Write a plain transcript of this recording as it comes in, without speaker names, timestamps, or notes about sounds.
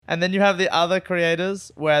And then you have the other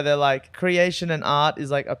creators where they're like, creation and art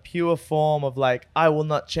is like a pure form of like, I will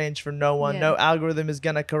not change for no one. Yeah. No algorithm is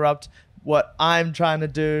going to corrupt what I'm trying to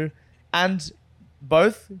do. And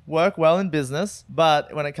both work well in business.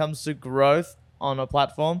 But when it comes to growth on a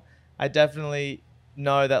platform, I definitely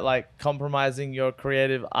know that like compromising your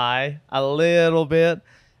creative eye a little bit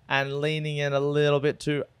and leaning in a little bit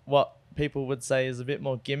to what people would say is a bit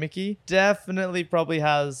more gimmicky definitely probably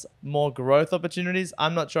has more growth opportunities.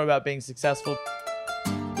 I'm not sure about being successful.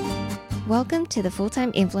 Welcome to the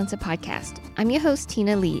Full-Time Influencer Podcast. I'm your host,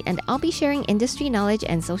 Tina Lee, and I'll be sharing industry knowledge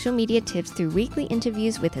and social media tips through weekly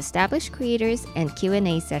interviews with established creators and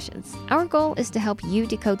Q&A sessions. Our goal is to help you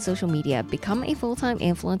decode social media, become a full-time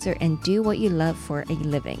influencer, and do what you love for a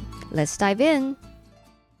living. Let's dive in.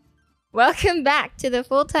 Welcome back to the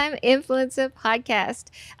Full-Time Influencer Podcast.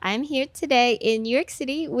 I'm here today in New York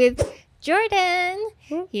City with Jorden.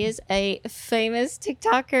 He is a famous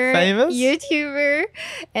TikToker, YouTuber,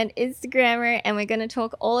 and Instagrammer, and we're going to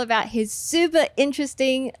talk all about his super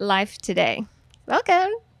interesting life today.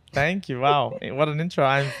 Welcome. Thank you. Wow. What an intro.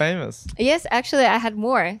 I'm famous. Yes, actually, I had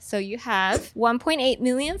more. So you have 1.8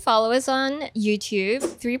 million followers on YouTube,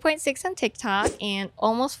 3.6 on TikTok, and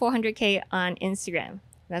almost 400K on Instagram.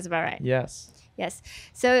 That's about right. Yes.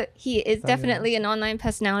 So he is definitely an online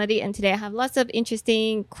personality. And today I have lots of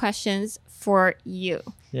interesting questions for you.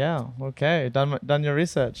 Yeah. Okay. Done your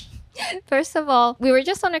research. First of all, we were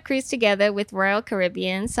just on a cruise together with Royal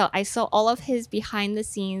Caribbean. So I saw all of his behind the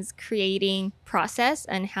scenes creating process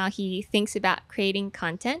and how he thinks about creating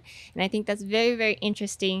content. And I think that's very, very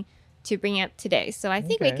interesting to bring up today. So I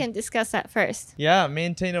think we can discuss that first. Yeah. Me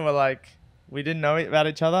and Tina were like, we didn't know about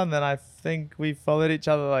each other. And then I think we followed each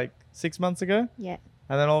other like 6 months ago. Yeah.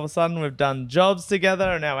 And then all of a sudden we've done jobs together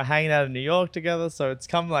and now we're hanging out in New York together. So it's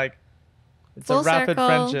come like, it's Full a rapid circle.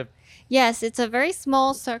 friendship. Yes, it's a very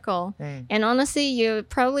small circle. And honestly, you're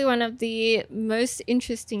probably one of the most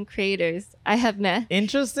interesting creators I have met.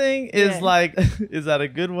 Interesting is like, is that a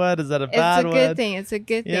good word? Is that a bad word? It's a good thing. It's a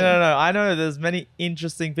good thing. Yeah, no. I know there's many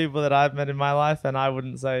interesting people that I've met in my life and I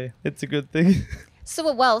wouldn't say it's a good thing.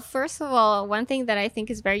 So, well, first of all, one thing that I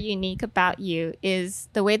think is very unique about you is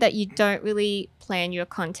the way that you don't really plan your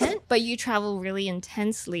content, but you travel really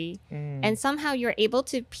intensely. And somehow you're able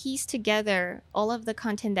to piece together all of the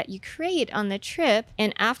content that you create on the trip.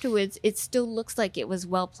 And afterwards, it still looks like it was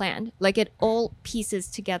well planned, like it all pieces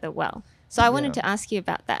together well. So I wanted to ask you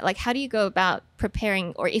about that. Like, how do you go about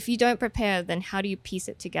preparing? Or if you don't prepare, then how do you piece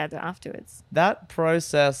it together afterwards? That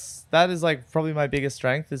process, that is like probably my biggest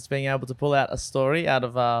strength, is being able to pull out a story out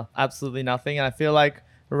of absolutely nothing. And I feel like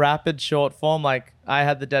rapid short form, like I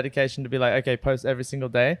had the dedication to be like, okay, post every single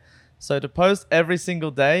day. So to post every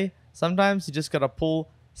single day, sometimes you just got to pull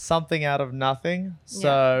something out of nothing.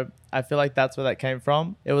 So I feel like that's where that came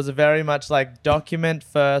from. It was a very much like document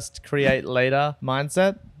first, create later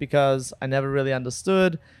mindset, because I never really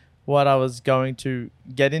understood what I was going to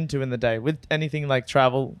get into in the day with anything like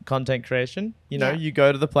travel content creation. You know, you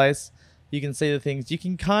go to the place, you can see the things, you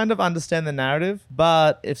can kind of understand the narrative,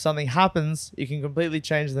 but if something happens, you can completely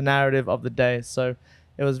change the narrative of the day. So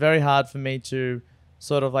it was very hard for me to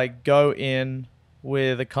sort of like go in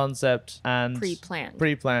with a concept and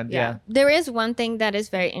pre-planned. Yeah. There is one thing that is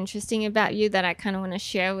very interesting about you that I kind of want to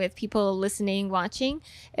share with people listening, watching,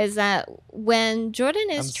 is that when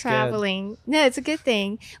Jorden is traveling, no, it's a good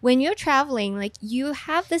thing. When you're traveling, like you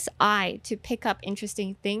have this eye to pick up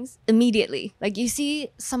interesting things immediately. Like you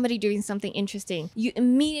see somebody doing something interesting, you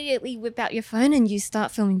immediately whip out your phone and you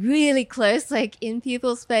start filming really close, like in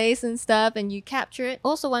people's face and stuff, and you capture it.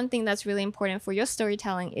 Also, one thing that's really important for your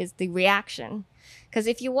storytelling is the reaction. Because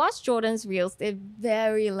if you watch Jorden's reels, they're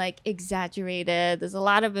very like exaggerated. There's a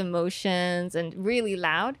lot of emotions and really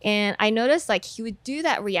loud. And I noticed like he would do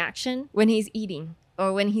that reaction when he's eating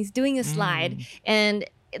or when he's doing a slide. And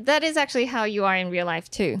that is actually how you are in real life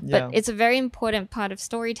too. But it's a very important part of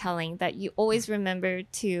storytelling that you always remember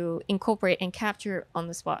to incorporate and capture on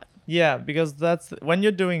the spot. Yeah, because that's when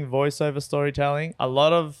you're doing voiceover storytelling, a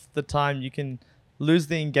lot of the time you can lose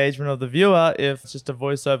the engagement of the viewer if it's just a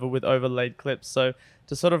voiceover with overlaid clips. So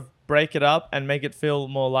to sort of break it up and make it feel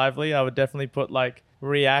more lively, I would definitely put like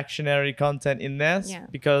reactionary content in there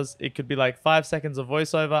because it could be like 5 seconds of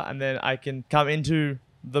voiceover and then I can come into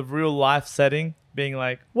the real life setting being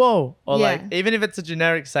like, whoa, or like, even if it's a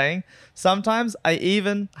generic saying, sometimes I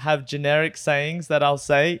even have generic sayings that I'll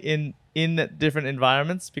say in different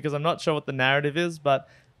environments because I'm not sure what the narrative is, but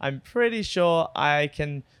I'm pretty sure I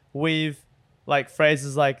can weave like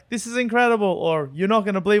phrases like, this is incredible, or you're not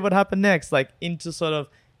going to believe what happened next, like into sort of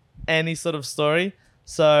any sort of story.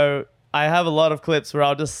 So I have a lot of clips where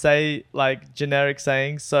I'll just say like generic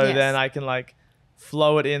sayings, so Yes. then I can like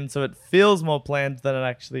flow it in so it feels more planned than it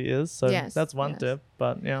actually is. So Yes, that's one yes. tip.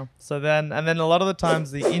 But yeah. So then, and then a lot of the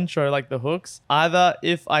times the intro, like the hooks, either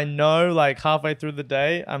if I know like halfway through the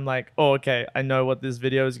day, I'm like, oh, okay, I know what this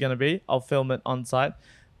video is going to be. I'll film it on site.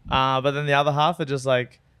 But then the other half are just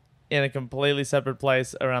like in a completely separate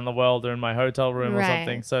place around the world or in my hotel room or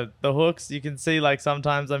something. Right. So the hooks, you can see like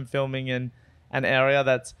sometimes I'm filming in an area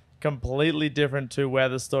that's completely different to where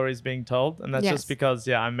the story is being told. And that's Yes. just because,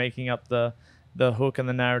 yeah, I'm making up the hook and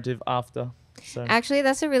the narrative after. So Actually,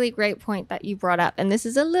 that's a really great point that you brought up. And this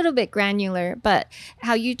is a little bit granular, but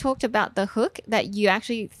how you talked about the hook, that you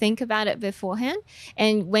actually think about it beforehand.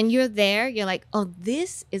 And when you're there, you're like, oh,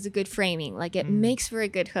 this is a good framing. Like it makes for a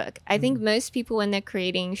good hook. I think most people, when they're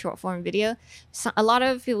creating short form video, a lot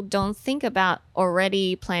of people don't think about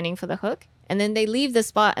already planning for the hook. And then they leave the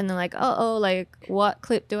spot and they're like, oh, like what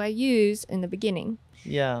clip do I use in the beginning?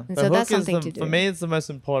 yeah, And the so hook that's is something to do. for me, it's the most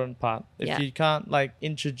important part. If Yeah. you can't like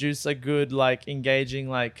introduce a good, like engaging,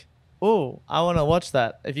 like, oh, I want to watch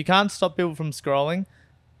that. If you can't stop people from scrolling,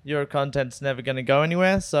 your content's never going to go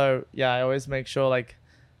anywhere. So yeah, I always make sure like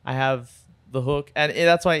I have the hook, and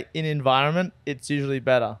that's why in environment it's usually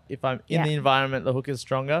better. If I'm in Yeah. the environment, the hook is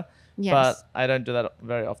stronger. Yes. But I don't do that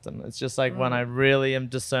very often. It's just like when I really am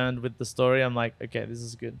discerned with the story, I'm like, okay, this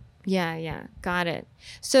is good. Yeah, got it.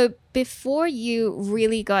 So before you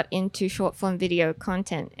really got into short form video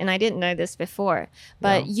content, and I didn't know this before,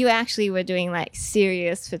 but Yeah. you actually were doing like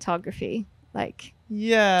serious photography, like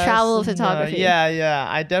Yeah. Travel photography. Yeah.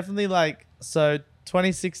 I definitely like, so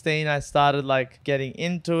 2016, I started like getting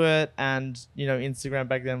into it, and Instagram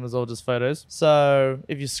back then was all just photos. So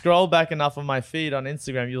if you scroll back enough on my feed on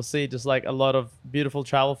Instagram, you'll see just like a lot of beautiful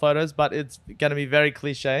travel photos, but it's going to be very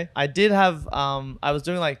cliche. I did have, I was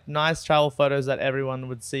doing like nice travel photos that everyone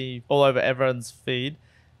would see all over everyone's feed.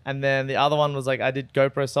 And then the other one was like, I did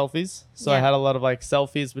GoPro selfies. So I Yeah. had a lot of like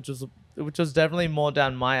selfies, which was definitely more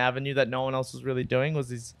down my avenue that no one else was really doing, was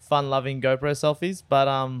these fun loving GoPro selfies. But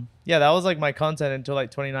yeah, that was like my content until like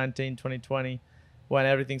 2019, 2020, when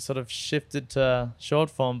everything sort of shifted to short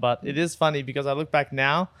form. But it is funny because I look back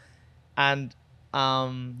now and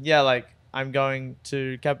yeah, like I'm going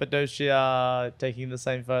to Cappadocia, taking the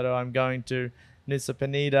same photo. I'm going to Nusa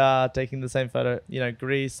Penida, taking the same photo,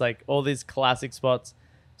 Greece, like all these classic spots.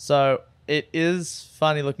 So it is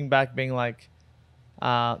funny looking back being like,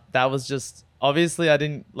 that was just, obviously I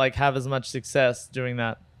didn't like have as much success doing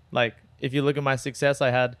that. Like if you look at my success, I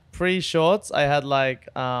had pre-shorts, I had like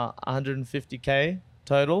 150K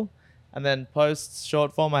total. And then post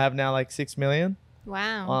short form, I have now like 6 million.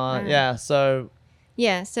 wow. Yeah. So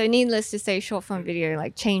Yeah, so needless to say, short form video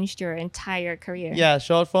like changed your entire career. yeah,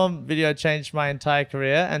 short form video changed my entire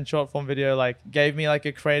career, and short form video like gave me like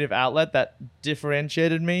a creative outlet that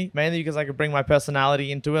differentiated me, mainly because I could bring my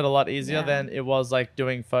personality into it a lot easier Yeah. than it was like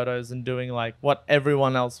doing photos and doing like what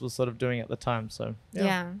everyone else was sort of doing at the time. So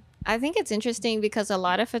Yeah. I think it's interesting because a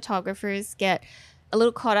lot of photographers get a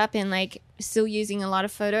little caught up in like still using a lot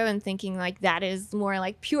of photo and thinking like that is more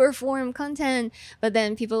like pure form content. But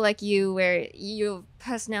then people like you, where your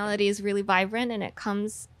personality is really vibrant and it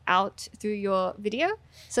comes out through your video.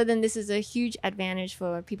 So then this is a huge advantage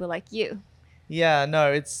for people like you. yeah,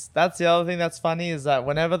 no, that's the other thing that's funny, is that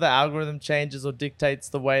whenever the algorithm changes or dictates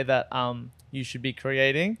the way that you should be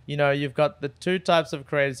creating, you've got the two types of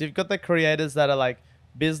creators. You've got the creators that are like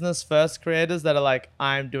business first creators that are like,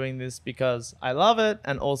 I'm doing this because I love it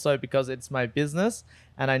and also because it's my business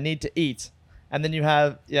and I need to eat. And then you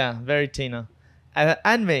have, yeah, very Tina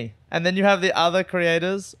and me. And then you have the other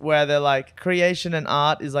creators where they're like, creation and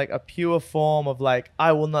art is like a pure form of like,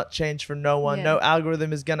 I will not change for no one. Yeah. No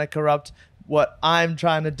algorithm is going to corrupt what I'm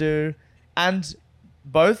trying to do. And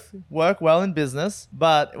both work well in business,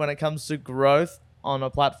 but when it comes to growth on a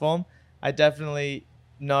platform, I definitely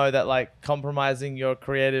know that like compromising your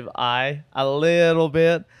creative eye a little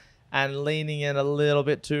bit and leaning in a little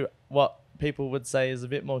bit to what people would say is a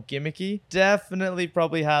bit more gimmicky definitely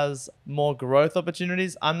probably has more growth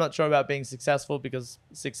opportunities. I'm not sure about being successful because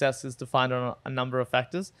success is defined on a number of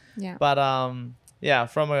factors. Yeah. But yeah,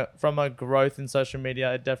 from a growth in social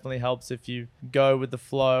media, it definitely helps if you go with the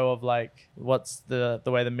flow of like what's the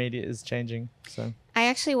way the media is changing. So I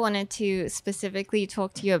actually wanted to specifically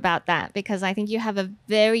talk to you about that because I think you have a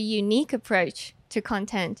very unique approach to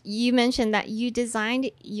content. You mentioned that you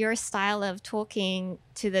designed your style of talking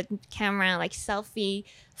to the camera, like selfie,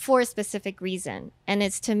 for a specific reason. And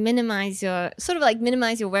it's to minimize your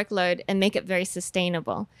workload and make it very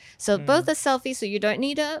sustainable. So both a selfie, so you don't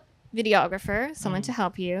need a videographer, someone to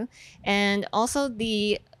help you, and also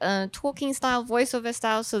the talking style, voiceover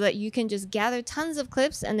style, so that you can just gather tons of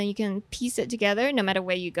clips and then you can piece it together no matter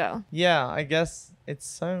where you go. Yeah, I guess it's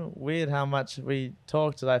so weird how much we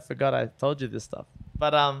talked that I forgot I told you this stuff.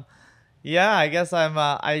 But yeah, I guess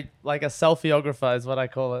I like a selfieographer is what I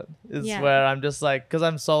call it. Is where I'm just like, because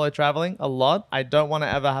I'm solo traveling a lot, I don't want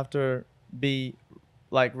to ever have to be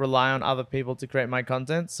like rely on other people to create my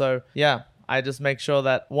content. So yeah, I just make sure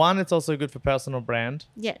that one, it's also good for personal brand.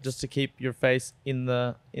 Yes. Just to keep your face in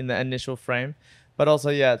the initial frame. But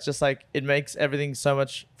also, yeah, it's just like it makes everything so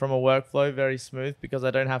much from a workflow very smooth because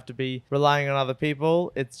I don't have to be relying on other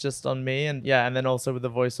people. It's just on me. And yeah, and then also with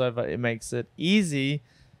the voiceover, it makes it easy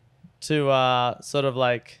to sort of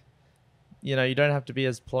like, you know, you don't have to be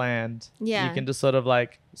as planned. Yeah. You can just sort of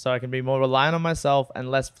like, so I can be more reliant on myself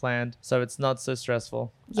and less planned. So it's not so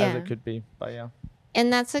stressful as it could be. But yeah.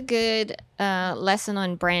 And that's a good lesson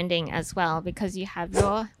on branding as well, because you have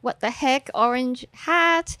your what the heck orange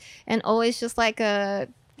hat and always just like a,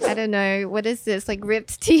 I don't know, what is this, like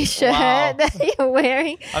ripped t-shirt that you're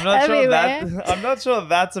wearing I'm not everywhere. sure I'm not sure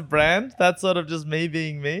that's a brand. That's sort of just me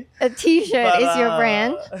being me. A t-shirt is your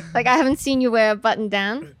brand. Like I haven't seen you wear a button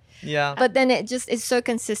down. Yeah. But then it just is so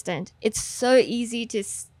consistent. It's so easy to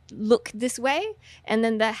look this way. And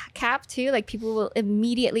then the cap too, like people will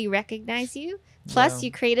immediately recognize you. Plus,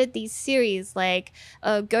 you created these series like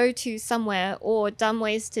Go To Somewhere or Dumb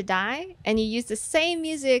Ways to Die, and you use the same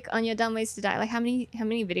music on your Dumb Ways to Die. Like how many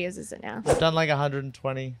videos is it now? I've done like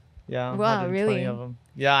 120. Yeah, wow, 120 really? of them.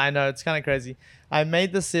 Yeah, I know. It's kind of crazy. I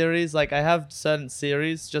made the series, like I have certain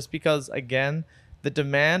series just because, again, the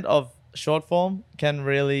demand of short form can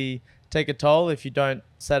really take a toll if you don't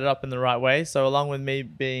set it up in the right way. So along with me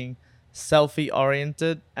being selfie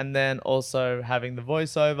oriented and then also having the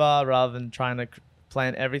voiceover rather than trying to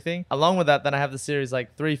plan everything, along with that, then I have the series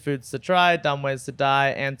like 3 Foods to Try, Dumb Ways to Die,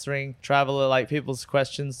 answering traveler like people's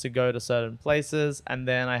questions to go to certain places. And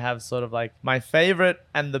then I have sort of like my favorite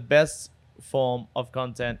and the best form of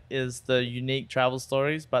content is the unique travel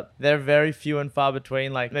stories, but they're very few and far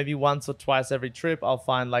between. Like maybe once or twice every trip I'll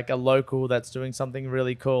find like a local that's doing something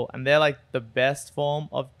really cool, and they're like the best form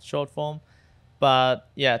of short form. But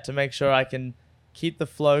yeah, to make sure I can keep the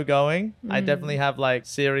flow going, I definitely have like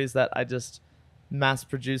series that I just mass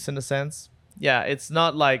produce in a sense. Yeah, it's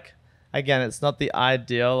not like, again, it's not the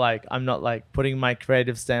ideal. Like I'm not like putting my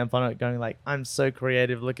creative stamp on it going like, I'm so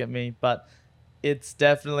creative, look at me. But it's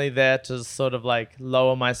definitely there to sort of like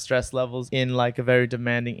lower my stress levels in like a very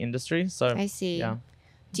demanding industry. So I see. Yeah.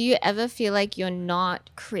 Do you ever feel like you're not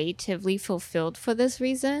creatively fulfilled for this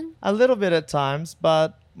reason? A little bit at times,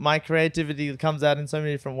 but my creativity comes out in so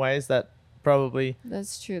many different ways that probably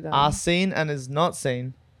That's true though. are seen and is not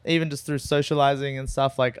seen, even just through socializing and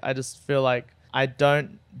stuff. Like I just feel like I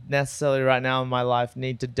don't necessarily right now in my life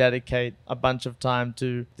need to dedicate a bunch of time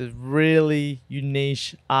to the really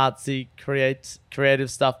unique, artsy, creative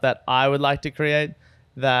stuff that I would like to create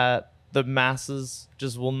that the masses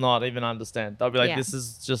just will not even understand. They'll be like, this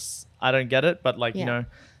is just, I don't get it. But like, you know,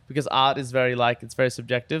 because art is very like, it's very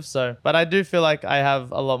subjective. So, but I do feel like I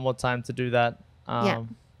have a lot more time to do that.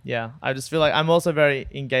 Yeah. I just feel like I'm also very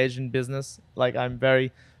engaged in business. Like I'm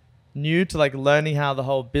very new to like learning how the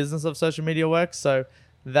whole business of social media works. So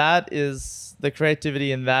that is the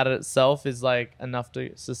creativity in that itself is like enough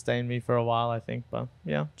to sustain me for a while, I think. But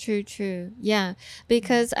yeah. True. Yeah.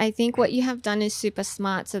 Because I think what you have done is super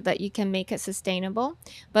smart so that you can make it sustainable.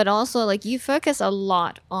 But also like you focus a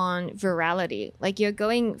lot on virality. Like you're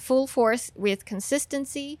going full force with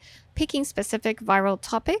consistency, picking specific viral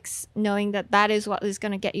topics, knowing that that is what is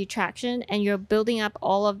going to get you traction. And you're building up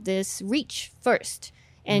all of this reach first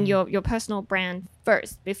and your personal brand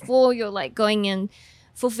first before you're like going in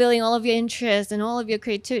fulfilling all of your interests and all of your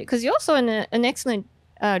creativity, because you're also an excellent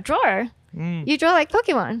drawer. You draw like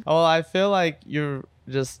Pokemon. Well, I feel like you're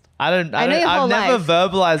just I've whole never life.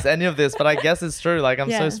 verbalized any of this, but I guess it's true. Like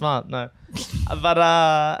I'm so smart. No, but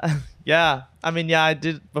yeah. I mean, yeah, I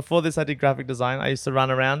did before this. I did graphic design. I used to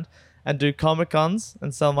run around and do Comic Cons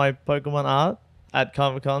and sell my Pokemon art at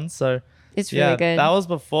Comic Cons. So it's really good. That was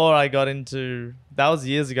before I got into. That was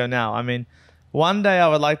years ago now. I mean, one day I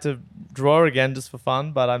would like to draw again just for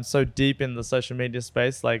fun, but I'm so deep in the social media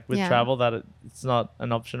space, like with travel, that it's not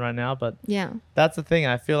an option right now. But that's the thing.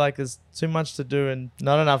 I feel like there's too much to do and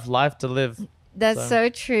not enough life to live. That's so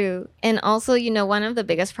true. And also, you know, one of the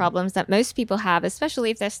biggest problems that most people have, especially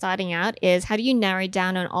if they're starting out, is how do you narrow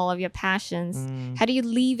down on all of your passions? How do you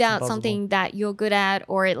leave out something that you're good at,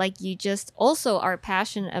 or like you just also are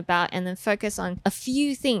passionate about, and then focus on a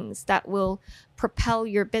few things that will propel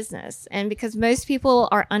your business? And because most people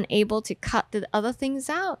are unable to cut the other things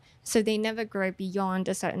out, so they never grow beyond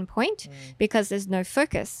a certain point because there's no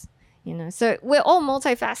focus. You know, so we're all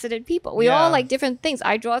multifaceted people. We all like different things.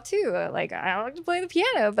 I draw too. Like I like to play the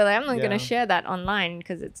piano, but I'm not going to share that online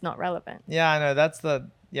because it's not relevant. Yeah, I know. That's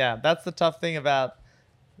the tough thing about,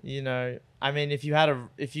 you know, I mean, if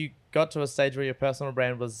you got to a stage where your personal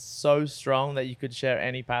brand was so strong that you could share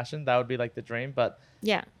any passion, that would be like the dream. But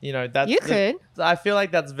yeah, you know, that's could. I feel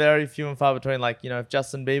like that's very few and far between. Like, you know, if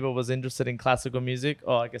Justin Bieber was interested in classical music,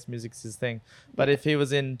 or I guess music's his thing, but if he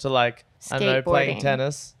was into like, I don't know, playing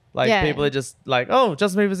tennis. Like people are just like, oh,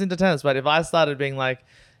 Justin Bieber's into tennis. But if I started being like,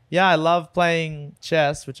 yeah, I love playing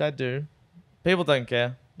chess, which I do, people don't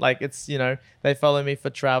care. Like it's, you know, they follow me for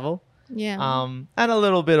travel. Yeah. And a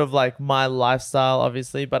little bit of like my lifestyle,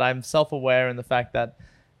 obviously, but I'm self-aware in the fact that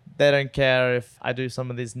they don't care if I do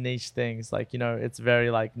some of these niche things. Like, you know, it's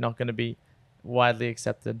very like not going to be widely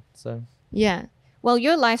accepted. So yeah. Well,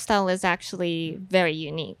 your lifestyle is actually very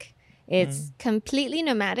unique. It's completely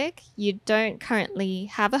nomadic. You don't currently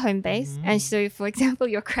have a home base. And so, for example,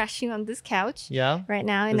 you're crashing on this couch right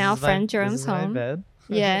now in our friend Jerome's home. Bed.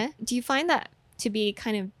 Yeah. Do you find that to be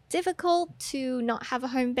kind of difficult to not have a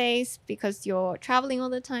home base because you're traveling all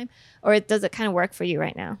the time? Or does it kind of work for you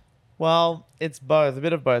right now? Well, it's both, a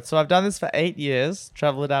bit of both. So I've done this for 8 years,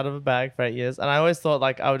 traveled out of a bag for 8 years. And I always thought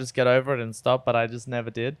like I would just get over it and stop, but I just never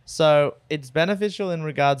did. So it's beneficial in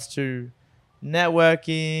regards to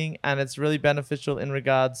networking, and it's really beneficial in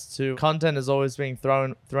regards to content is always being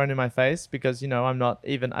thrown in my face, because, you know, I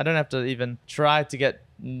don't have to even try to get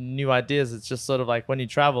new ideas. It's just sort of like when you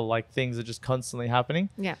travel, like things are just constantly happening.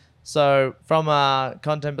 Yeah. So from a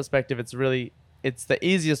content perspective, it's the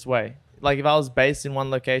easiest way. Like if I was based in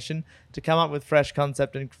one location, to come up with fresh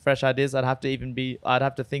concept and fresh ideas, I'd have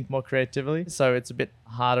to think more creatively. So it's a bit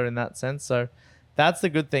harder in that sense. So that's the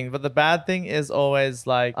good thing. But the bad thing is always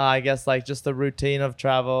like, I guess like just the routine of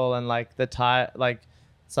travel, and like like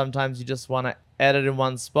sometimes you just want to edit in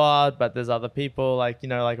one spot, but there's other people, like, you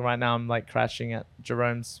know, like right now I'm like crashing at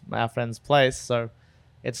our friend's place. So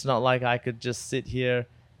it's not like I could just sit here,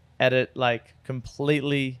 edit like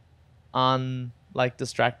completely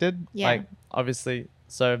distracted. Yeah. Like obviously,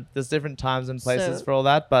 so there's different times and places for all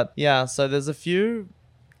that. But yeah, so there's a few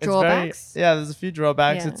drawbacks. There's a few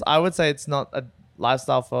drawbacks. Yeah. I would say it's not a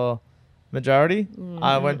lifestyle for majority.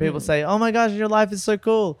 When people say, oh my gosh, your life is so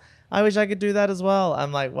cool, I wish I could do that as well,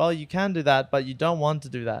 I'm like, well, you can do that, but you don't want to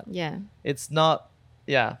do that. Yeah. It's not.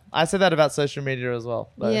 Yeah, I say that about social media as well,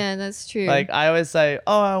 though. Yeah, that's true. Like I always say,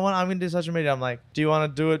 oh, I'm gonna do social media. I'm like, do you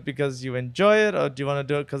want to do it because you enjoy it, or do you want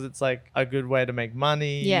to do it because it's like a good way to make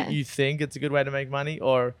money? Yeah. You think it's a good way to make money,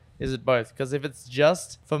 or is it both? Because if it's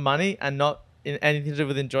just for money and not in anything to do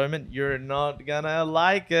with enjoyment, you're not gonna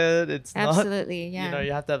like it. It's absolutely not, yeah. You know,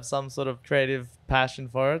 you have to have some sort of creative passion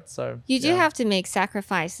for it. So you do have to make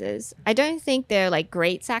sacrifices. I don't think they're like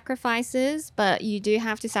great sacrifices, but you do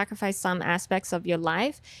have to sacrifice some aspects of your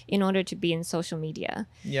life in order to be in social media.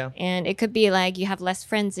 Yeah. And it could be like you have less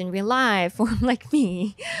friends in real life, or like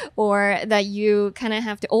me, or that you kind of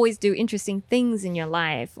have to always do interesting things in your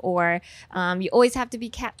life, or you always have to be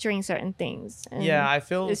capturing certain things. And yeah, I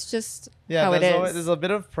feel it's just how it is. There's a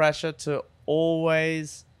bit of pressure to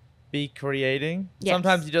always be creating. Yes.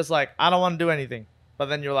 Sometimes you just like, I don't want to do anything, but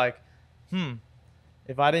then you're like,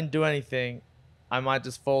 if I didn't do anything, I might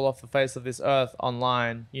just fall off the face of this earth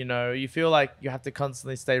online. You know, you feel like you have to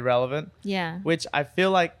constantly stay relevant. Yeah. Which I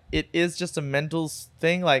feel like it is just a mental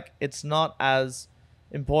thing. Like it's not as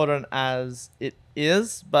important as it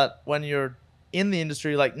is, but when you're in the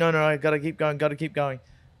industry, like, no, I gotta keep going.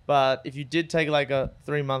 But if you did take like a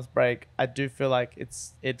 3-month break, I do feel like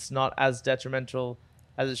it's not as detrimental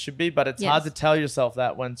as it should be, but it's hard to tell yourself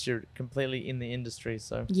that once you're completely in the industry.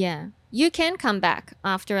 So yeah, you can come back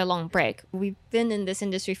after a long break. We've been in this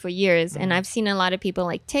industry for years, and I've seen a lot of people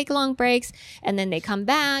like take long breaks and then they come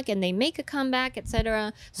back and they make a comeback,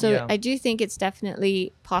 etc. So I do think it's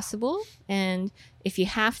definitely possible, and if you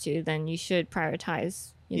have to, then you should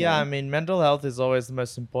prioritize. You know. I mean, mental health is always the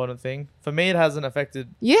most important thing. For me, it hasn't affected.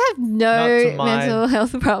 You have no mental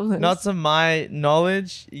health problems. Not to my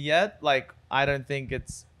knowledge yet. Like, I don't think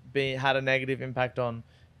it's had a negative impact on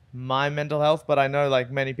my mental health, but I know like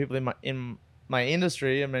many people in my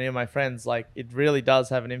industry and many of my friends, like it really does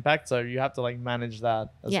have an impact. So you have to like manage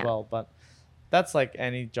that as well. But that's like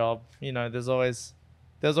any job, you know. There's always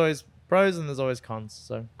pros and there's always cons.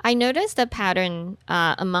 So I noticed a pattern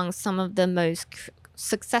among some of the most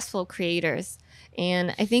successful creators.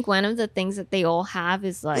 And I think one of the things that they all have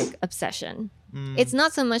is like obsession. It's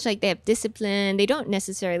not so much like they have discipline. They don't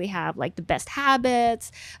necessarily have like the best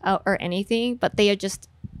habits or anything, but they are just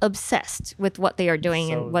obsessed with what they are doing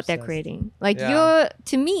So and what they're obsessed. creating. Like Yeah.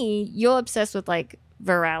 to me, you're obsessed with like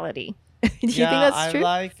virality. Do you think that's I true?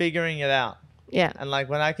 like figuring it out. Yeah. And like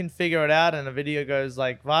when I can figure it out and a video goes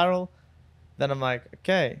like viral, then I'm like,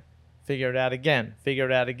 okay, figure it out again, figure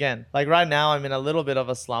it out again. Like right now I'm in a little bit of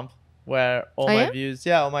a slump where all Oh, my yeah? views,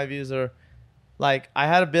 all my views are like, I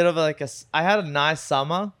had a bit of I had a nice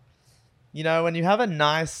summer. You know, when you have a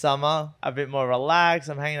nice summer, a bit more relaxed,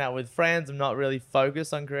 I'm hanging out with friends, I'm not really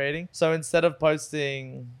focused on creating. So instead of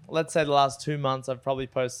posting, let's say the last 2 months, I've probably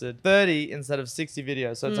posted 30 instead of 60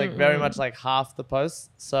 videos. So it's like very much like half the posts.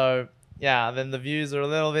 So yeah, then the views are a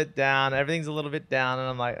little bit down, everything's a little bit down, and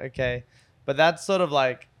I'm like, okay. But that's sort of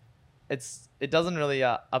like, it doesn't really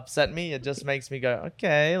upset me. It just makes me go,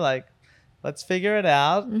 okay, like, let's figure it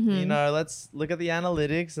out. You know, let's look at the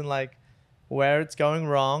analytics and like, where it's going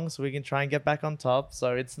wrong so we can try and get back on top.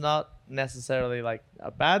 So it's not necessarily like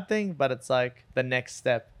a bad thing, but it's like the next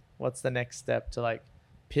step. What's the next step to like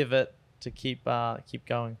pivot to keep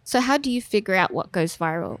going? So how do you figure out what goes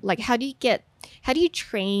viral? Like how do you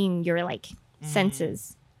train your like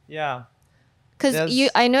senses? Yeah. Because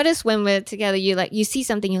I notice when we're together, you see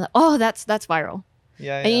something, you're like, oh, that's viral.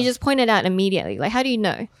 Yeah. And you just point it out immediately. Like, how do you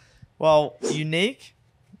know? Well, unique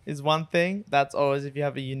is one thing. That's always if you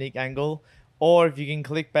have a unique angle. Or if you can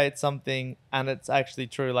clickbait something and it's actually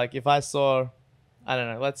true. Like if I saw, I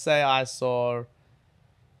don't know, let's say I saw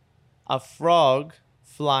a frog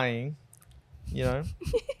flying, you know,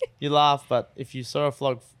 you laugh, but if you saw a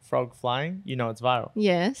frog flying, you know it's viral.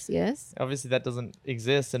 Yes. Obviously that doesn't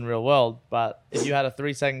exist in real world, but if you had a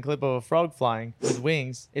 3-second clip of a frog flying with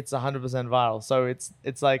wings, it's 100% viral. So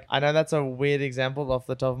it's like, I know that's a weird example off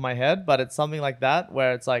the top of my head, but it's something like that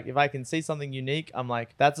where it's like, if I can see something unique, I'm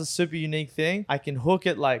like, that's a super unique thing. I can hook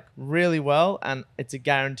it like really well and it's a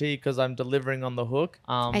guarantee because I'm delivering on the hook.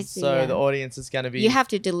 I see, so yeah. the audience is going to be... You have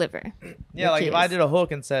to deliver. Yeah, like if I did a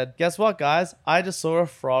hook and said, guess what, guys? I just saw a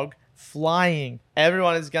frog flying.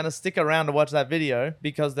 Everyone is going to stick around to watch that video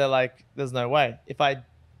because they're like, there's no way. If I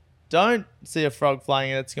don't see a frog flying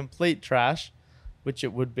and it's complete trash, which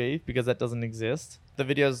it would be because that doesn't exist, the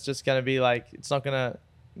video is just going to be like, it's not going to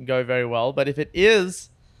go very well. But if it does,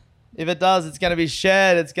 it's going to be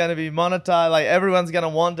shared. It's going to be monetized. Like everyone's going to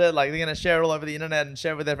want it. Like they're going to share it all over the internet and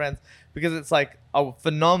share it with their friends because it's like a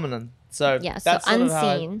phenomenon. So yeah, that's so sort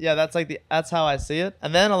unseen. of how that's how I see it.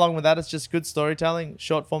 And then along with that, it's just good storytelling,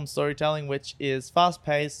 short form storytelling, which is fast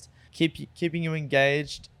paced, keeping you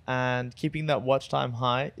engaged and keeping that watch time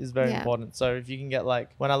high is very important. So if you can get like,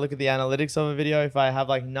 when I look at the analytics of a video, if I have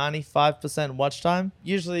like 95% watch time,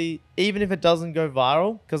 usually even if it doesn't go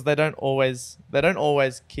viral, because they don't always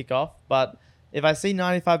kick off, but if I see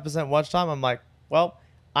 95% watch time, I'm like, well,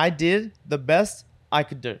 I did the best I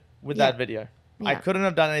could do with that video. I couldn't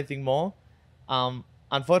have done anything more.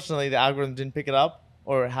 Unfortunately, the algorithm didn't pick it up,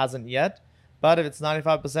 or it hasn't yet. But if it's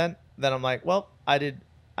 95%, then I'm like, well, I did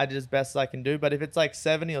as best as I can do. But if it's like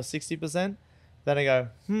 70 or 60%, then I go,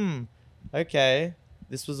 okay,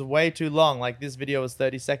 this was way too long. Like this video was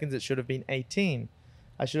 30 seconds. It should have been 18.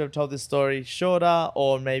 I should have told this story shorter,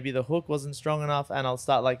 or maybe the hook wasn't strong enough. And I'll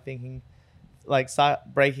start like thinking, like start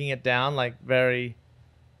breaking it down, like very,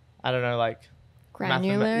 I don't know, like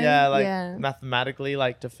granular. Mathematically,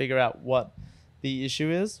 like to figure out what the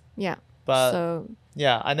issue is. Yeah. But so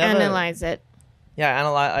I never analyze it. Yeah,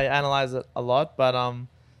 I analyze it a lot, but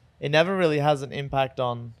it never really has an impact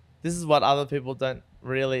on. This is what other people don't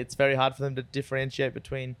really. It's very hard for them to differentiate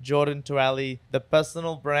between Jorden Tually, the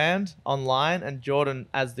personal brand online, and Jorden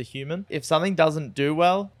as the human. If something doesn't do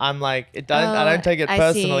well, I'm like, I don't take it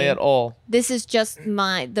personally at all. This is just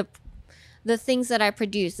the things that I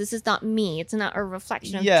produce. This is not me. It's not a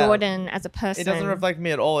reflection of Jorden as a person. It doesn't reflect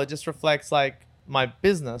me at all. It just reflects like my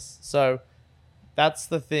business. So that's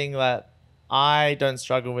the thing that I don't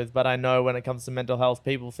struggle with, but I know when it comes to mental health,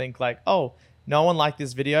 people think like, oh, no one liked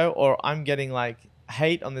this video, or I'm getting like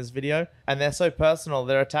hate on this video, and they're so personal.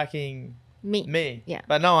 They're attacking me. Yeah.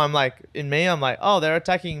 But no, I'm like, oh, they're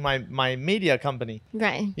attacking my media company.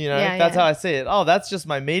 Right. You know, that's how I see it. Oh, that's just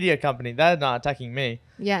my media company. They're not attacking me.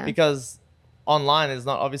 Yeah. Because online is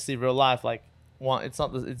not obviously real life. Like it's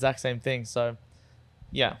not the exact same thing. So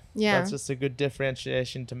yeah. That's just a good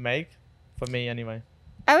differentiation to make for me anyway.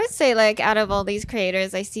 I would say like out of all these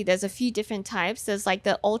creators, I see there's a few different types. There's like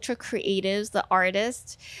the ultra creatives, the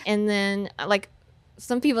artists, and then like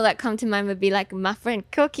some people that come to mind would be like my friend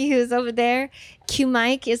Cookie, who's over there. Q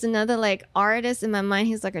Mike is another like artist in my mind.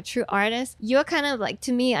 He's like a true artist. You're kind of like,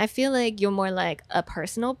 to me, I feel like you're more like a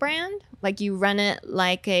personal brand. Like you run it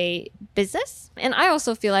like a business. And I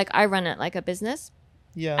also feel like I run it like a business.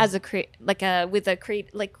 Yeah. As a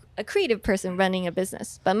creative person running a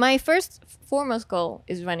business. But my first foremost goal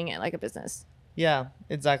is running it like a business. Yeah,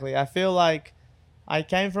 exactly. I feel like I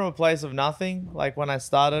came from a place of nothing. Like when I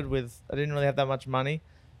started I didn't really have that much money.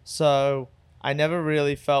 So I never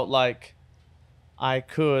really felt like I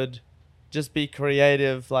could just be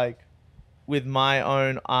creative, like with my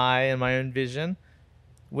own eye and my own vision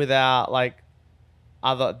without like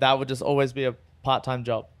that would just always be a part-time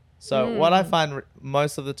job. So what I find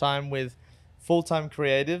most of the time with full-time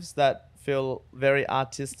creatives that feel very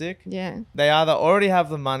artistic, they either already have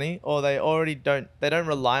the money or they don't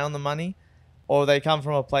rely on the money, or they come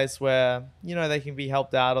from a place where, you know, they can be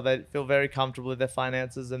helped out, or they feel very comfortable with their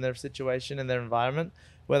finances and their situation and their environment,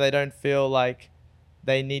 where they don't feel like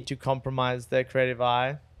they need to compromise their creative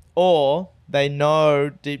eye, or they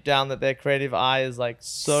know deep down that their creative eye is like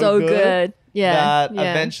so good. That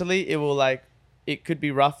eventually it could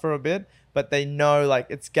be rough for a bit, but they know like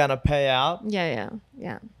it's gonna pay out.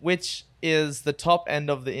 Which is the top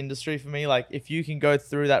end of the industry for me. Like if you can go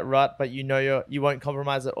through that rut, but you know you won't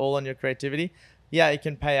compromise at all on your creativity, it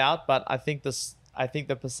can pay out. But I think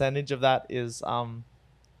the percentage of that is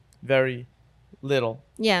very little.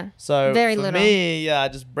 So very for little. me, I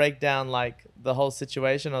just break down like the whole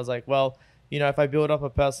situation. I was like, well, you know, if I build up a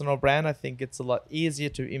personal brand, I think it's a lot easier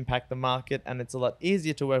to impact the market, and it's a lot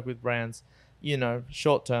easier to work with brands, you know,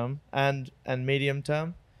 short term and medium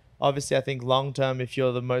term. Obviously, I think long term, if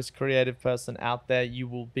you're the most creative person out there, you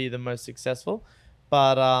will be the most successful.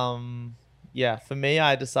 But for me,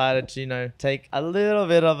 I decided to, you know, take a little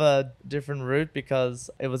bit of a different route because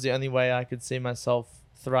it was the only way I could see myself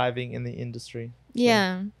thriving in the industry.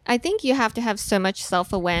 I think you have to have so much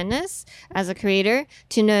self-awareness as a creator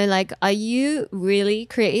to know, like, are you really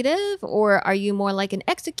creative, or are you more like an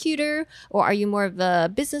executor, or are you more of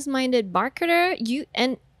a business-minded marketer?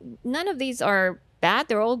 And none of these are bad.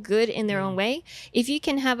 They're all good in their own way. If you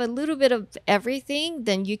can have a little bit of everything,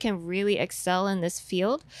 then you can really excel in this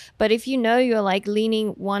field. But if you know you're like leaning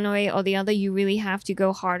one way or the other, you really have to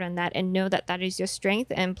go hard on that and know that that is your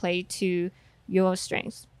strength and play to your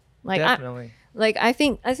strengths. Like, definitely. I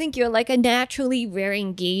think you're like a naturally very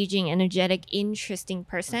engaging, energetic, interesting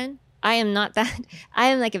person. I am not that. I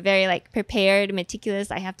am like a very like prepared, meticulous.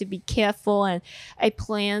 I have to be careful, and I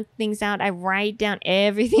plan things out. I write down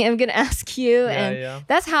everything I'm gonna ask you, and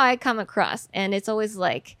that's how I come across. And it's always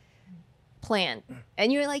like planned.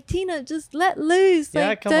 And you're like, Tina, just let loose.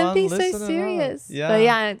 Like, don't be so serious. But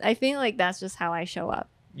I feel like that's just how I show up.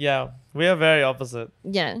 Yeah, we are very opposite.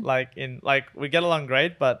 Like we get along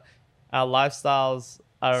great, but our lifestyles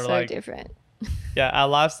are so different. Our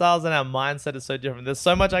lifestyles and our mindset is so different. There's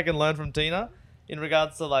so much I can learn from Tina in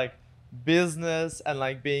regards to like business and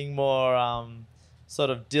like being more sort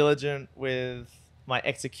of diligent with my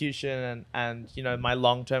execution and you know, my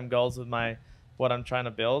long-term goals with what I'm trying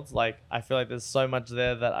to build. Like I feel like there's so much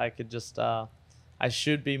there that I could just I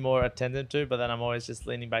should be more attentive to, but then I'm always just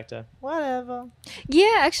leaning back to whatever.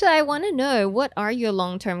 Yeah, actually, I want to know, what are your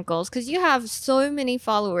long-term goals? Because you have so many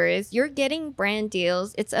followers. You're getting brand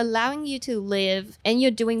deals. It's allowing you to live, and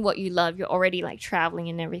you're doing what you love. You're already like traveling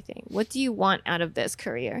and everything. What do you want out of this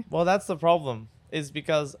career? Well, that's the problem, is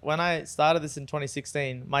because when I started this in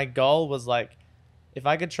 2016, my goal was like, if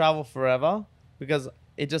I could travel forever, because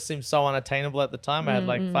it just seemed so unattainable at the time. I had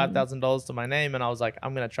like $5,000 to my name, and I was like,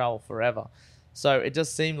 I'm going to travel forever. So it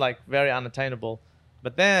just seemed like very unattainable.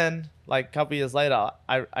 But then like a couple years later,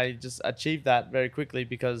 I just achieved that very quickly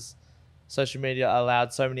because social media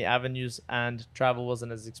allowed so many avenues and travel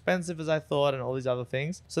wasn't as expensive as I thought and all these other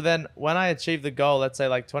things. So then when I achieved the goal, let's say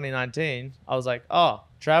like 2019, I was like, oh,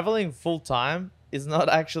 traveling full time is not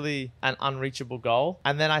actually an unreachable goal.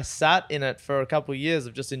 And then I sat in it for a couple of years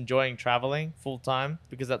of just enjoying traveling full time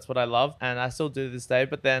because that's what I love. And I still do this day.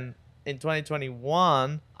 But then in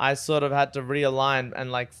 2021, I sort of had to realign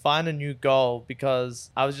and like find a new goal because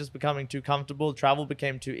I was just becoming too comfortable. Travel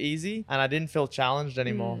became too easy and I didn't feel challenged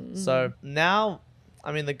anymore. So now,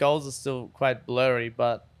 I mean, the goals are still quite blurry,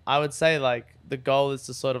 but I would say like the goal is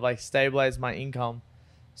to sort of like stabilize my income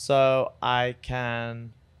so I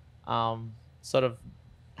can sort of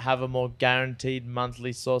have a more guaranteed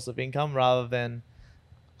monthly source of income rather than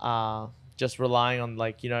just relying on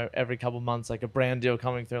like, you know, every couple months like a brand deal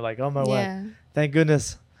coming through, like, oh my word, thank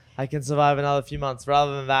goodness I can survive another few months.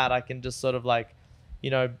 Rather than that, I can just sort of like, you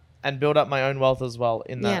know, and build up my own wealth as well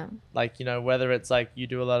in that. Yeah. Like, you know, whether it's like you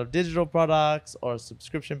do a lot of digital products or a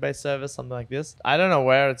subscription based service, something like this. I don't know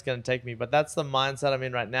where it's going to take me, but that's the mindset I'm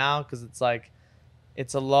in right now, because it's like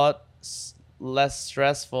it's a lot less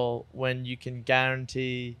stressful when you can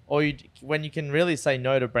guarantee, or when you can really say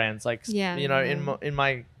no to brands. Like, Yeah, you know, yeah. in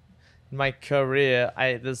my career,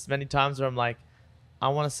 there's many times where I'm like, I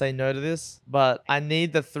want to say no to this, but I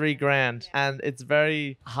need the $3,000, and it's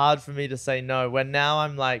very hard for me to say no. When now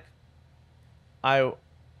I'm like,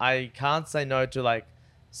 I can't say no to like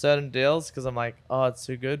certain deals because I'm like, oh, it's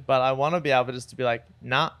too good. But I want to be able just to be like,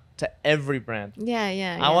 nah, to every brand.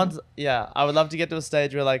 Yeah. I would love to get to a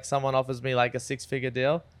stage where like someone offers me like a 6-figure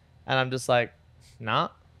deal, and I'm just like, nah,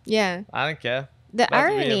 Yeah. I don't care. The That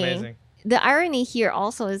would be irony. amazing. The irony here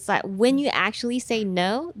also is that when you actually say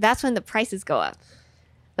no, that's when the prices go up.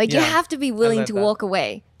 Like, you Yeah, have to be willing learned to that. walk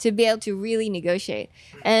away to be able to really negotiate.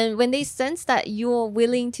 And when they sense that you're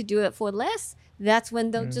willing to do it for less, that's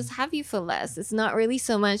when they'll just have you for less. It's not really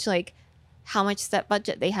so much like how much set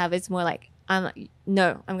budget they have. It's more like, I'm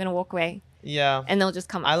going to walk away. Yeah. And they'll just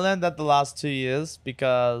come I up. learned that the last 2 years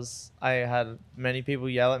because I had many people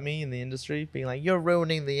yell at me in the industry, being like, you're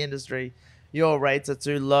ruining the industry. Your rates are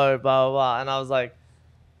too low, blah, blah, blah. And I was like,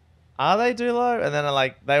 are they too low? And then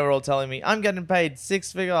they were all telling me, I'm getting paid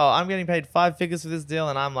 6 figures. Oh, I'm getting paid 5 figures for this deal.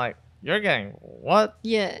 And I'm like, you're getting what?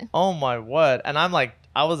 Yeah. Oh my word. And I'm like,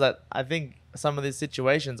 I think some of these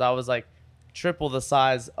situations, I was like triple the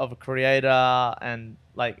size of a creator, and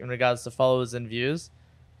like in regards to followers and views.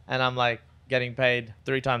 And I'm like getting paid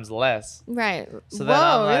 3 times less. Right. So then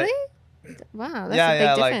I'm like, really? Wow, that's yeah, a big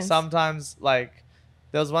yeah. difference. Like sometimes, like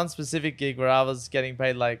there was one specific gig where I was getting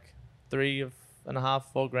paid like 3.5,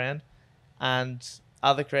 4 grand, and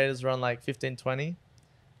other creators were on like 15, 20,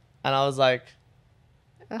 and I was like,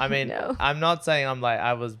 I mean, no. I'm not saying I'm like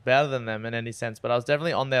I was better than them in any sense, but I was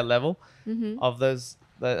definitely on their level of those.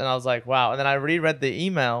 And I was like, wow. And then I reread the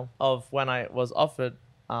email of when I was offered,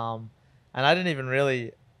 and I didn't even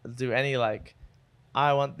really do any like,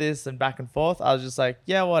 I want this and back and forth. I was just like,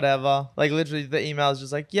 yeah, whatever. Like literally, the email is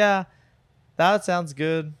just like, yeah, that sounds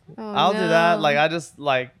good. I'll do that. Like I just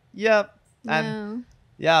like, yep. And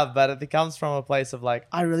yeah, but it comes from a place of like,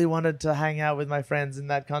 I really wanted to hang out with my friends in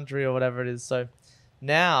that country or whatever it is. So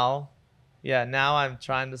now I'm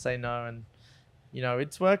trying to say no, and you know,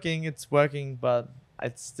 it's working, but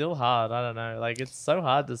it's still hard. I don't know. Like it's so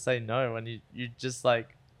hard to say no when you just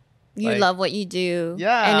like you love what you do.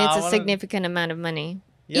 Yeah. And it's a significant amount of money.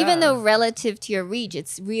 Yeah. Even though relative to your reach,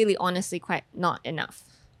 it's really honestly quite not enough.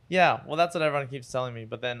 Yeah. Well, that's what everyone keeps telling me.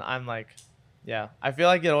 But then I'm like, yeah, I feel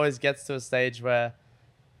like it always gets to a stage where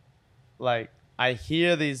like I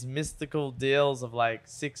hear these mystical deals of like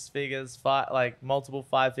 6 figures, like multiple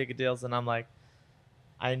 5-figure deals. And I'm like,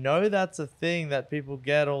 I know that's a thing that people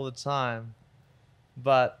get all the time,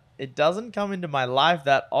 but it doesn't come into my life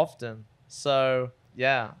that often. So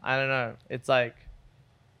yeah, I don't know. It's like,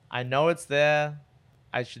 I know it's there.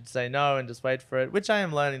 I should say no and just wait for it, which I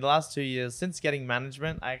am learning the last 2 years since getting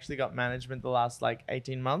management. I actually got management the last like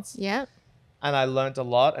 18 months. Yeah. And I learned a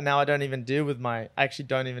lot. And now I don't even deal with I actually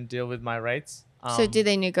don't even deal with my rates. So do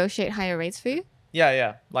they negotiate higher rates for you?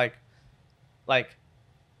 Yeah. Like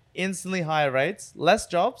instantly higher rates, less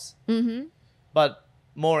jobs, but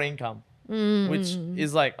more income, which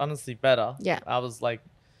is like honestly better. Yeah. I was like,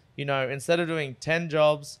 you know, instead of doing 10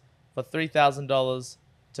 jobs for $3,000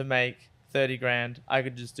 to make 30 grand, I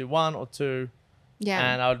could just do 1 or 2.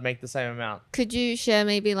 Yeah. And I would make the same amount. Could you share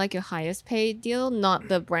maybe like your highest paid deal, not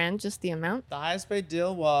the brand, just the amount? The highest paid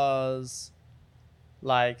deal was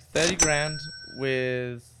like 30 grand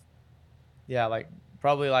with, yeah, like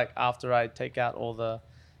probably like after I take out all the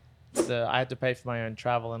I had to pay for my own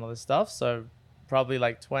travel and all this stuff. So probably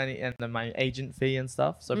like 20, and then my agent fee and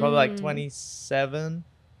stuff. So probably like 27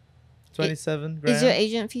 grand. Is your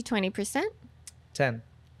agent fee 20%? 10.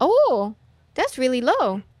 Oh, that's really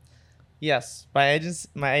low. Yes, my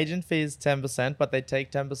agent fee is 10%, but they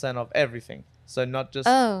take 10% of everything. So not just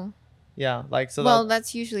yeah, like so. Well,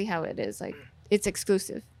 that's usually how it is. Like it's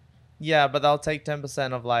exclusive. Yeah, but they'll take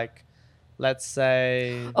 10% of like, let's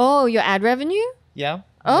say. Oh, your ad revenue? Yeah.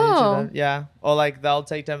 Oh. Yeah, or like they'll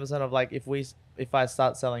take 10% of like if I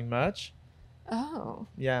start selling merch. Oh.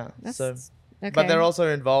 Yeah. That's, so. okay. But they're also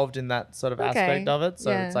involved in that sort of aspect of it.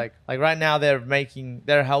 So it's like right now they're like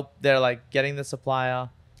getting the supplier.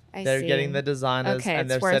 They're getting the designers, and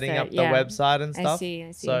they're setting up the website and stuff. I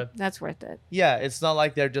see. So that's worth it. Yeah, it's not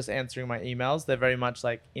like they're just answering my emails. They're very much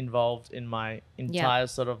like involved in my entire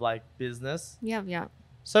sort of like business. Yeah.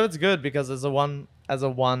 So it's good because as a one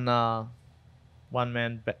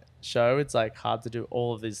man show, it's like hard to do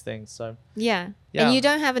all of these things. So Yeah. Yeah. And you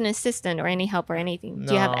don't have an assistant or any help or anything.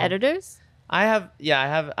 Do you have No. editors? I have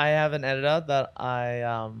an editor that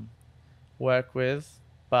I work with,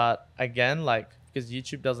 but again, like, because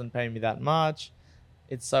YouTube doesn't pay me that much,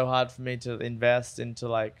 it's so hard for me to invest into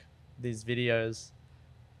like these videos,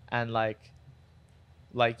 and like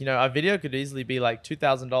a video could easily be like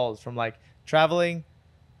 $2,000 from like traveling,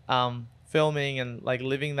 filming and like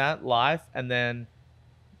living that life, and then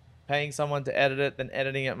paying someone to edit it, then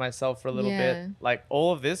editing it myself for a little Yeah. bit. Like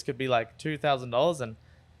all of this could be like $2,000, and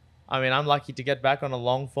I mean, I'm lucky to get back on a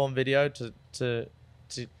long form video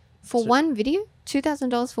For one video?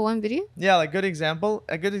 $2,000 for one video? yeah, like a good example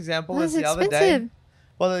That's is the other expensive. day.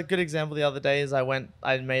 Well, a good example the other day is I'm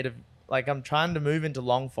trying to move into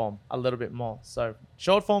long form a little bit more. So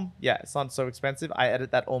short form, yeah, it's not so expensive. I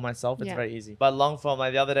edit that all myself. It's Yeah. very easy. But long form,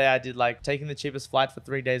 like the other day I did like taking the cheapest flight for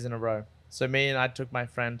 3 days in a row. So I took my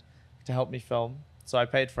friend to help me film. So I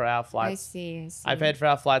paid for our I flights. see. I paid for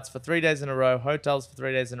our flights for 3 days in a row, hotels for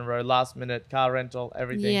 3 days in a row, last minute, car rental,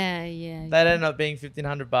 everything. Yeah. That ended up being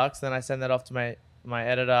 $1,500. Then I send that off to my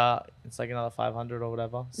editor. It's like another 500 or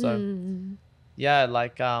whatever. So yeah,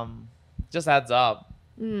 like just adds up.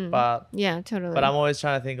 But yeah, totally. I'm always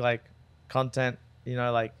trying to think like content,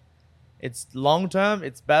 like it's long term.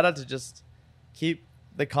 It's better to just keep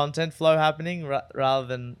the content flow happening rather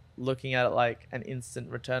than looking at it like an instant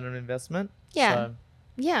return on investment. Yeah. So,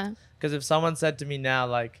 yeah. because if someone said to me now,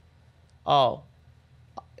 like, oh,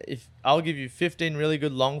 if I'll give you 15 really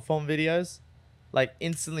good long form videos, like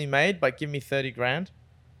instantly made, but give me 30 grand,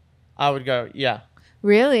 I would go, yeah.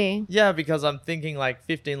 Really? Yeah, because I'm thinking like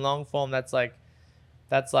 15 long form, that's like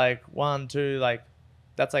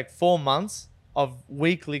 4 months of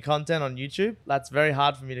weekly content on YouTube. That's very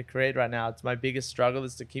hard for me to create right now. It's my biggest struggle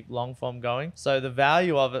is to keep long form going. So the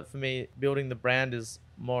value of it for me, building the brand, is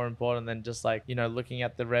more important than just like, looking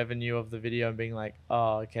at the revenue of the video and being like,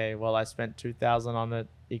 oh, okay, well, I spent 2,000 on it.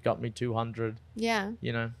 It got me 200, Yeah.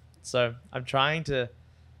 So I'm trying to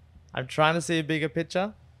see a bigger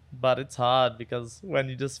picture, but it's hard because when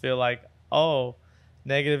you just feel like, oh,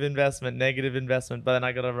 negative investment, but then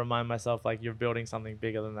I got to remind myself like you're building something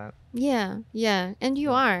bigger than that. Yeah. And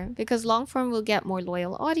you are, because long form will get more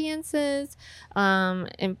loyal audiences,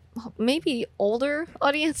 and maybe older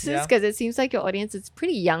audiences, because it seems like your audience is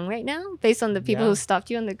pretty young right now based on the people who stopped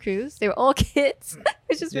you on the cruise. They were all kids,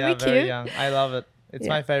 which is really very cute. young. I love it. It's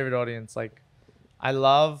my favorite audience. Like I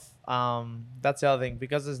love, that's the other thing,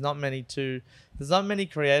 because there's not many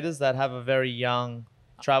creators that have a very young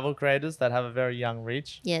travel creators that have a very young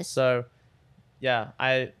reach. Yes. So yeah,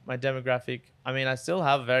 my demographic, I mean, I still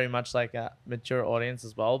have very much like a mature audience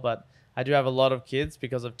as well, but I do have a lot of kids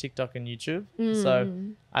because of TikTok and YouTube. So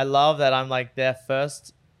I love that I'm like their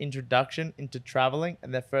first introduction into traveling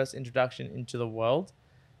and their first introduction into the world.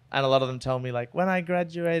 And a lot of them tell me like, when I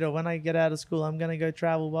graduate or when I get out of school, I'm going to go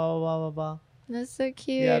travel, blah, blah, blah, blah, blah. That's so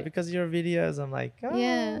cute. Yeah, because of your videos, I'm like, oh,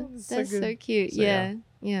 yeah, that's so cute. So,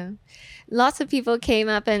 yeah. Lots of people came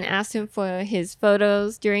up and asked him for his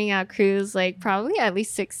photos during our cruise, like probably at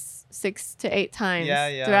least six to 8 times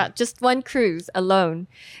throughout just one cruise alone.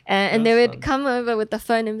 And they would come over with the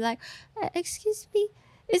phone and be like, excuse me,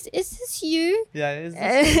 is this you? Yeah, is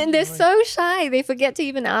this and they're so shy. They forget to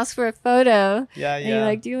even ask for a photo. Yeah. And you're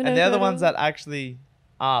like, do you want and they're the ones that actually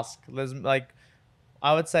ask. There's like,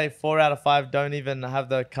 I would say 4 out of 5 don't even have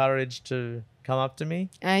the courage to come up to me.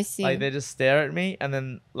 I see. Like they just stare at me and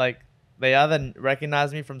then like they either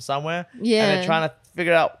recognize me from somewhere and Yeah. they're trying to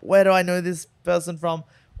figure out where do I know this person from,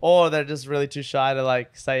 or they're just really too shy to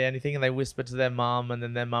like say anything and they whisper to their mom and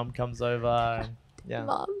then their mom comes over and yeah.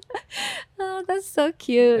 Mom. Oh, that's so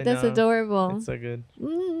cute. That's know. adorable. It's so good.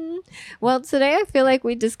 Well, today I feel like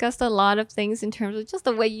we discussed a lot of things in terms of just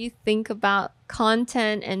the way you think about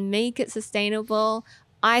content and make it sustainable.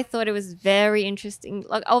 I thought it was very interesting.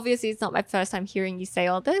 Like, obviously, it's not my first time hearing you say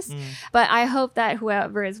all this, but I hope that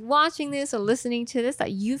whoever is watching this or listening to this,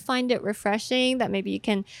 that you find it refreshing, that maybe you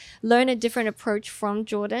can learn a different approach from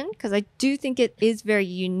Jorden, because I do think it is very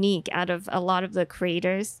unique out of a lot of the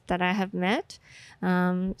creators that I have met.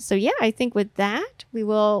 So yeah, I think with that, we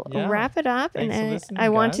will wrap it up. Thanks for And listening, I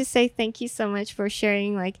want guys. to say thank you so much for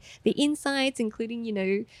sharing like the insights,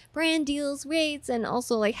 including, brand deals, rates, and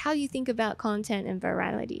also like how you think about content and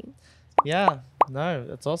virality. Yeah, no,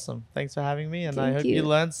 that's awesome. Thanks for having me and I Thank hope you. you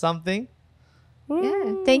learned something.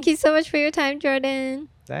 Yeah. Thank you so much for your time, Jorden.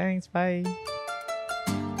 Thanks, bye.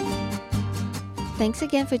 Thanks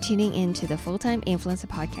again for tuning in to the Full-Time Influencer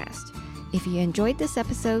Podcast. If you enjoyed this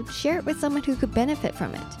episode, share it with someone who could benefit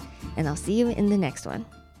from it. And I'll see you in the next one.